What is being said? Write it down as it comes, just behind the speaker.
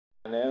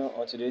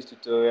On today's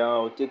tutorial,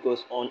 I'll take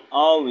us on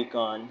how we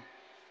can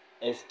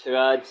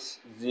extract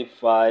zip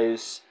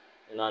files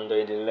in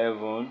Android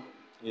 11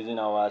 using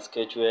our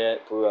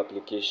SketchwarePro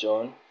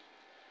application.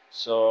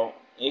 So,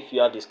 if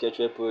you have the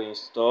SketchwarePro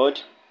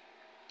installed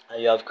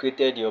and you have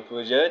created your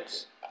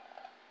project,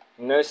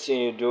 next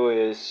thing you do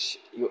is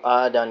you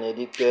add an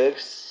edit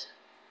text,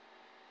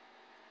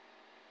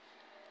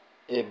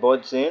 a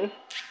button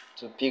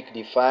to pick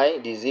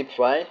the zip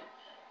file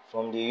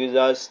from the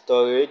user's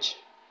storage,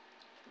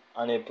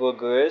 and a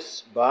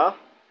progress bar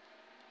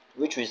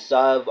which will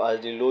serve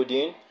as the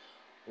loading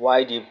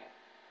while the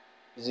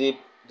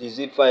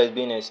zip file is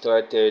being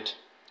extracted.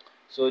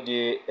 So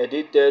the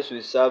edit text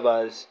will serve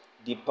as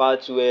the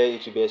part where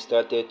it will be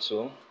extracted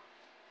to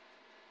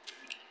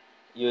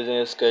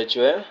using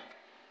Sketchware.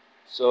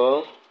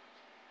 So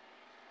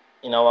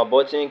in our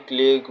button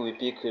click, we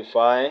pick a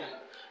file.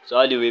 So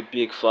how do we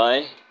pick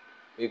file?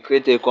 We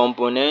create a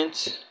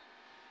component,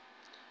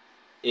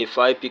 a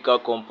file picker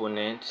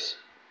component,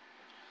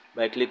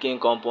 by clicking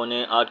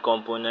component, add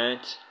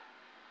component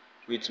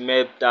with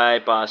map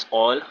type as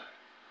all.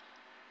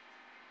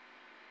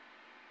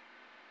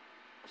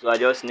 So I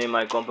just name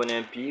my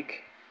component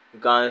pick. You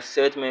can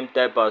set map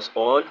type as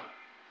all,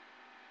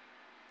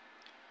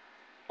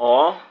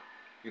 or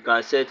you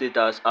can set it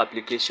as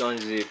application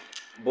zip.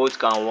 Both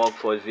can work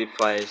for zip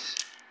files.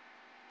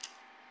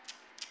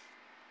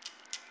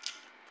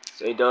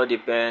 So it all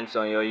depends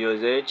on your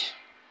usage.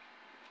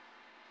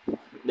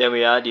 Then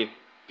we add the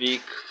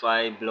pick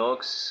file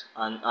blocks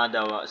and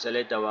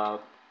select our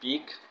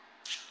pick.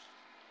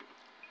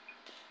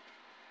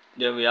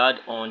 Then we add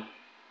on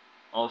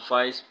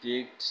files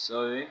picked.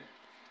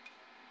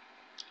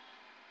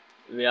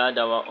 We add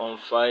our on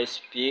files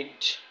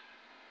picked.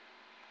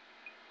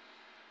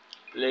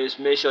 Please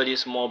make sure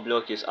this small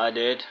block is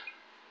added.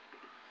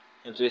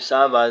 It will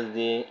serve as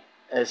the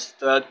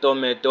extractor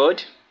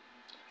method,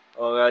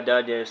 or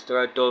rather the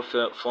extractor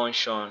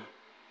function.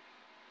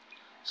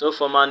 So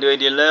from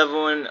Android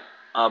 11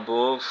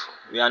 above,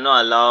 we are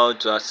not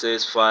allowed to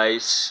access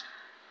files.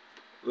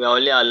 We are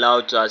only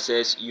allowed to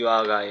access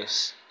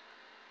URIs.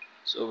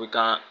 So we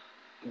can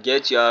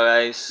get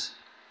URIs,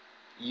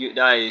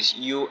 that is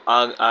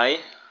URI.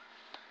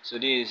 So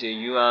this is a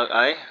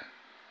URI,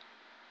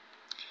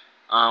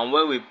 and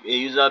when a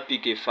user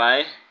pick a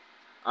file,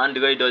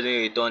 Android doesn't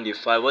return the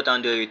file. What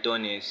Android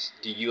return is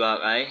the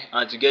URI,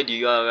 and to get the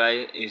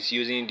URI is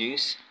using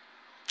this.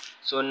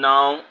 So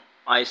now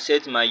I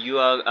set my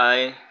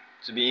URI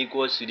to be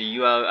equal to the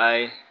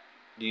URI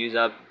the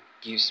user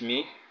gives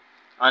me.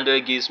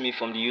 Android gives me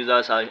from the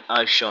user's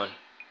action.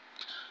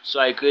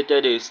 So I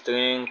created a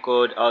string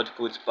called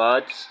output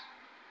path,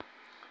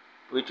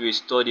 which will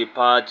store the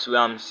path where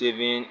I'm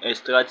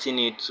extracting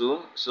it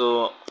to.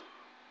 So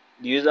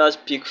the user's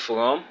pick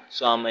from,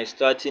 so I'm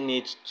extracting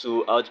it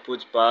to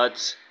output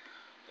path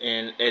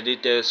in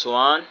edit text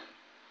 1,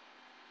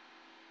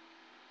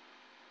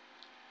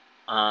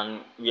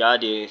 and we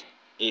add a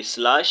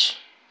slash.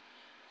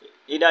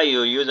 Either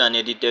you use an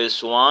edit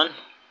text 1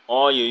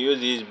 or you use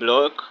this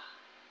block.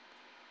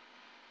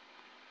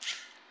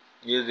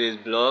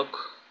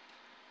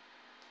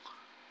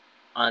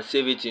 And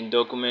save it in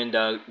document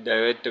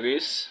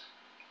directories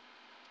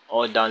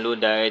or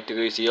download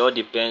directories. It all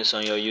depends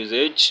on your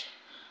usage.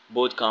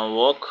 Both can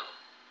work.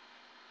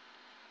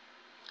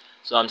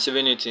 So I'm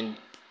saving it in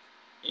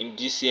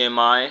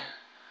DCMI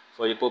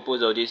for the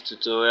purpose of this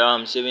tutorial.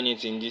 I'm saving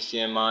it in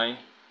DCMI.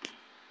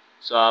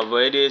 So I've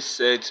already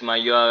set my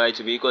URI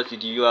to be equal to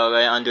the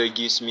URI Android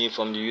gives me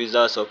from the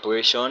user's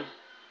operation.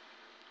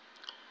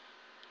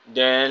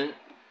 Then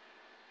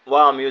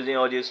while I'm using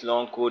all this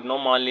long code,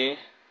 normally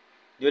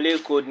the only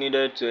code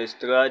needed to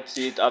extract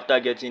it after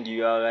getting the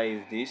URI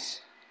is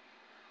this.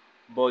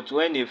 But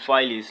when the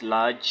file is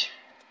large,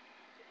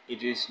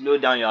 it will slow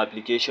down your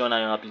application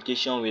and your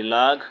application will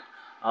lag.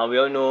 And we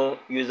all know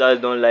users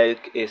don't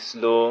like a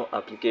slow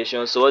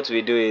application. So what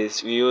we do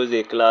is we use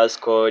a class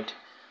called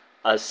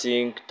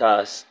async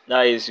task.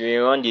 That is, we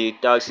run the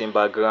task in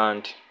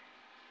background.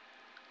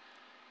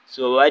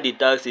 So while the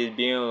task is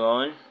being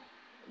run,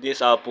 this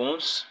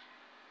happens.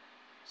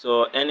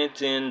 So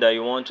anything that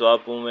you want to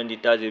happen when the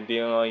task is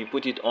being run, you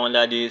put it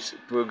under this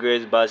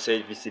progress bar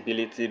set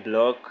visibility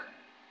block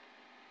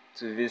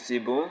to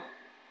visible.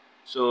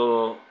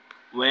 So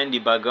when the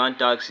background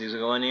task is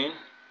running,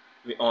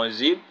 we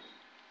unzip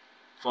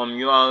from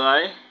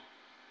URI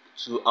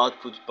to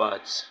output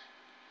path.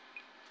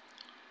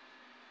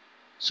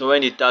 So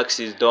when the task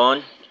is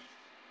done,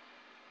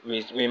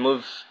 we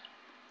remove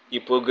the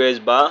progress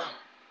bar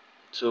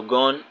to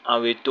gone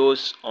and we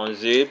toast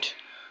unzipped.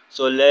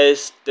 So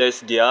let's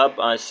test the app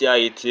and see how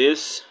it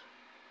is.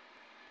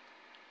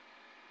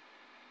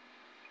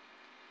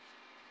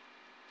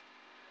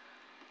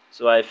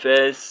 So I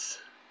first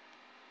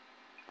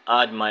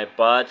add my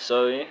path,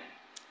 for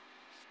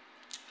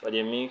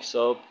the mix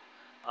up,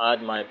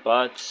 add my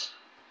path.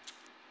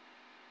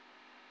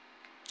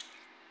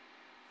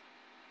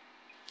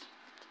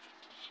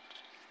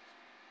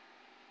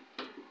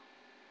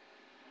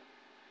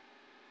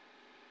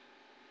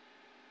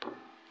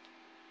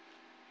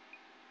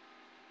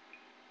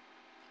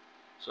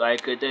 So I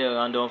created a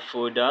random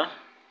folder,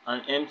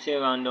 an empty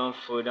random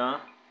folder,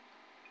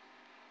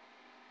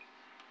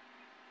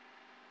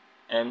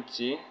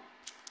 empty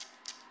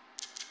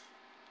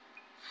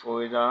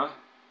folder.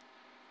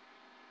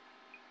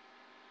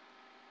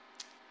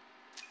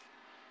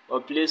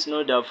 But please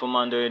note that from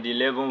Android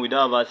 11 we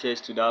don't have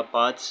access to that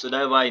part, so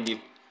that's why in the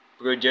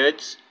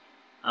project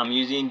I'm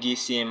using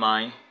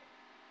DCMI.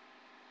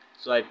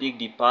 So I pick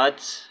the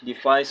part, the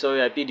file,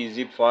 sorry, I pick the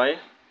zip file,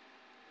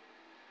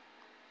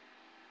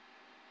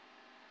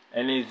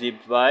 any zip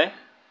file,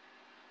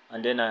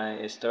 and then I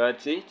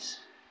extract it.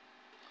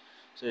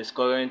 So it's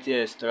currently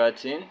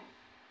extracting.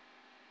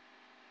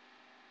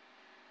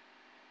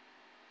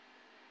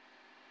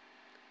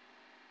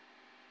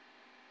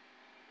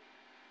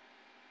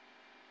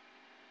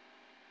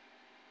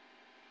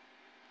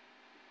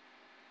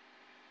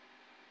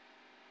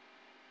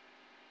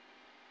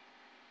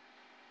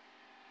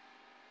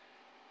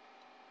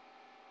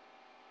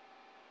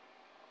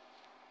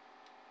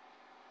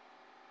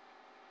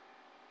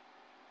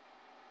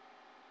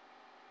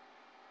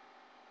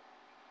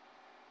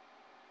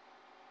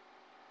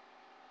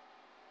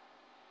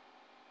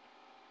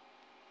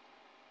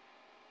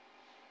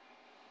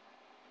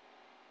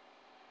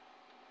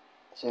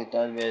 So it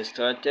has been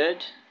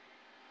extracted,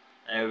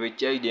 and we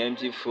check the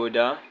empty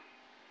folder.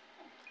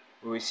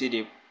 We will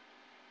see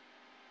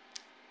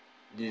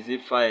the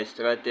zip file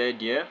extracted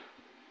here.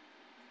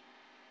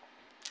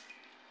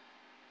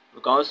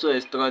 We can also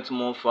extract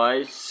more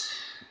files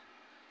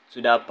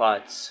to that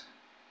part.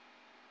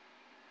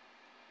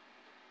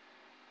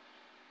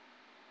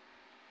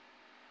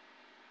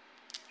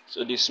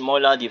 So the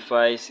smaller the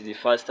files, the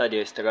faster the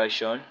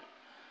extraction.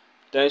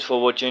 Thanks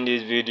for watching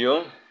this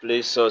video.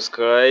 Please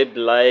subscribe,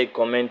 like,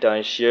 comment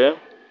and share.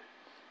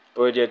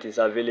 Project is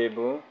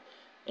available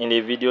in the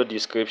video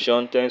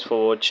description. Thanks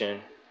for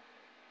watching.